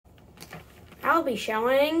I'll be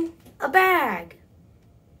showing a bag.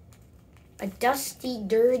 A dusty,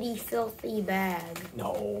 dirty, filthy bag.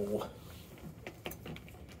 No.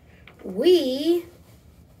 We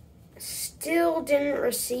still didn't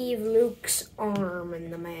receive Luke's arm in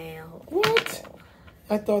the mail. What?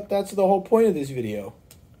 I thought that's the whole point of this video.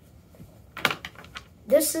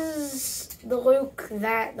 This is the Luke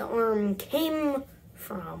that the arm came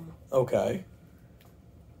from. Okay.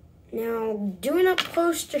 Now, do an up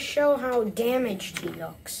close to show how damaged he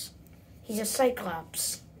looks. He's a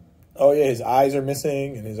Cyclops. Oh, yeah, his eyes are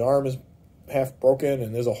missing, and his arm is half broken,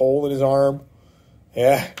 and there's a hole in his arm.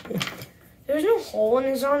 Yeah. There's no hole in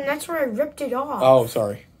his arm. That's where I ripped it off. Oh,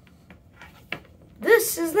 sorry.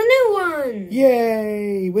 This is the new one.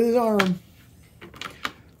 Yay! With his arm.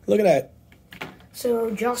 Look at that. So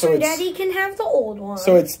Josh and Daddy can have the old one.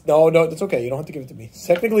 So it's... No, that's okay. You don't have to give it to me.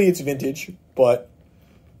 Technically, it's vintage, but...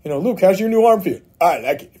 You know, Luke, how's your new arm feel? I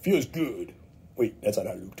like it. It feels good. Wait, that's not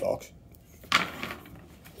how Luke talks.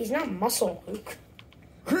 He's not Muscle Luke.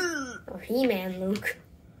 Or He-Man Luke.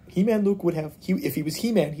 He-Man Luke would have... if he was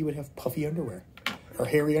He-Man, he would have puffy underwear. Or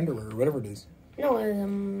hairy underwear, or whatever it is. No,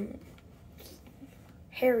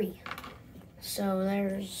 hairy. So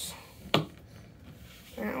there's...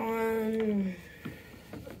 that one.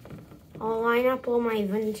 I'll line up all my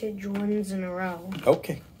vintage ones in a row.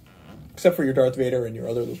 Okay. Except for your Darth Vader and your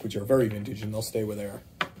other Luke, which are very vintage, and they'll stay where they are.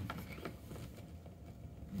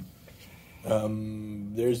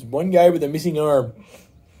 There's one guy with a missing arm.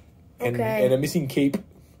 And a missing cape.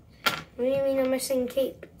 What do you mean a missing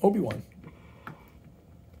cape? Obi-Wan.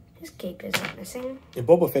 His cape isn't missing. And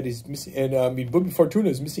Boba Fett is missing, and Bobby Fortuna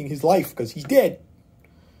is missing his life because he's dead.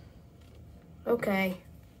 Okay.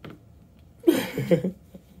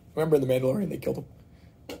 Remember in The Mandalorian, they killed him?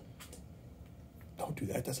 Don't do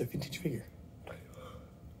that. That's a vintage figure.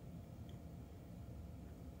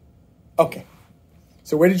 Okay.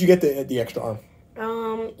 So where did you get the extra arm?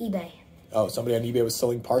 eBay. Oh, somebody on eBay was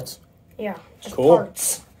selling parts? Yeah, just cool.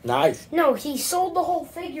 parts. Nice. No, he sold the whole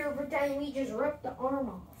figure, but then we just ripped the arm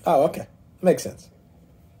off. Oh, okay. Makes sense.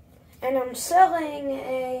 And I'm selling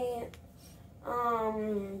a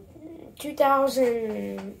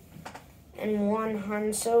 2001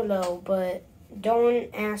 Han Solo, but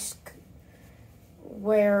don't ask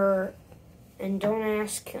where, and don't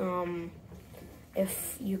ask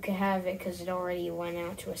if you could have it because it already went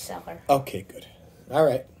out to a seller. Okay, good. All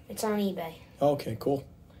right. It's on eBay. Okay, cool.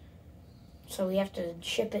 So we have to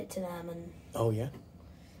ship it to them. And oh, yeah?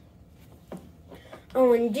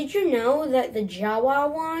 oh, and did you know that the Jawa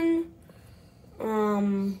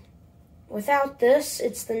one, without this,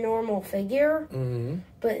 it's the normal figure. Mm-hmm.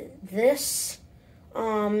 But this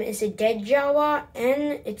is a dead Jawa,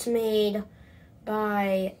 and it's made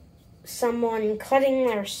by someone cutting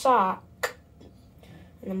their sock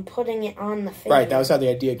and then putting it on the figure. Right, that was how the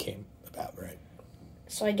idea came about, right?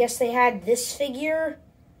 So I guess they had this figure,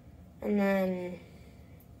 and then...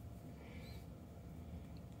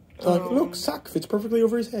 So like, look, sock fits perfectly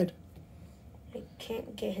over his head. I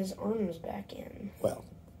can't get his arms back in. Well,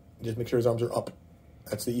 just make sure his arms are up.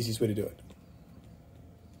 That's the easiest way to do it.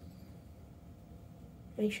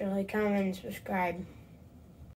 Make sure to like, comment, and subscribe.